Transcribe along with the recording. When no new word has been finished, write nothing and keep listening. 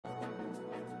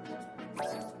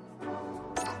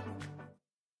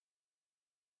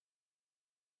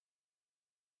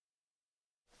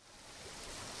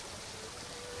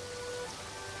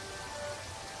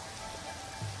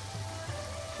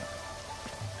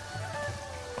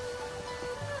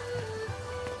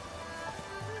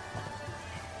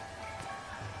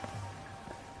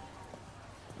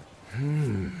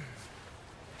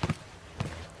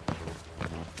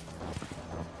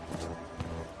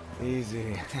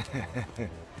Easy.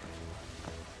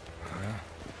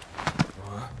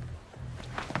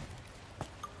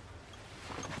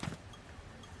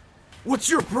 What's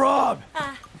your prob?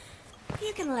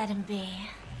 You can let him be.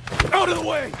 Out of the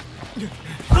way!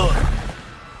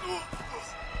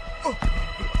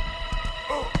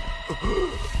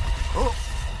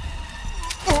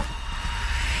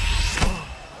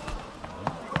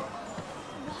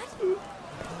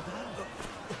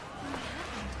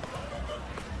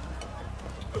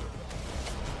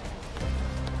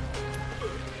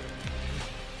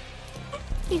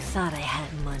 You thought I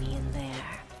had money in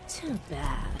there. Too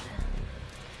bad.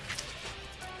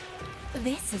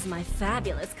 This is my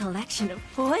fabulous collection of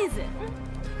poison.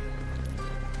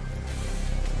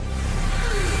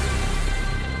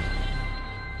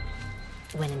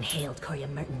 When inhaled,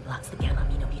 coriamyrtin blocks the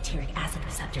gamma-aminobutyric acid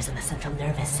receptors in the central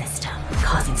nervous system,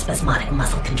 causing spasmodic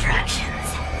muscle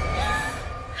contractions.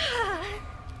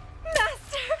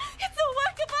 Master, it's a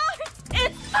work of art!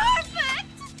 It's perfect!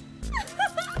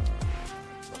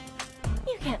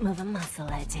 You can't move a muscle,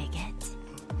 I take it.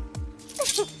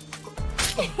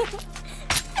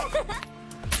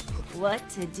 What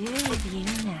to do with you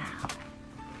now?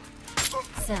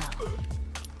 So,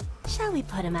 shall we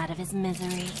put him out of his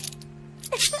misery?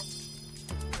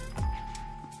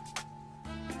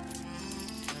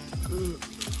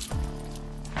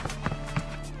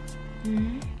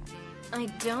 I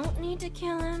don't need to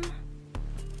kill him.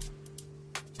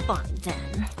 Fine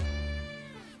then.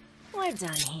 We're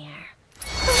done here.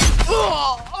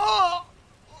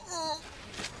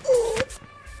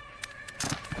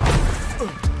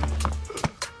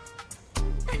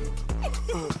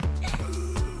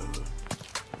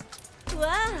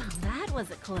 Well, that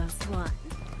was a close one.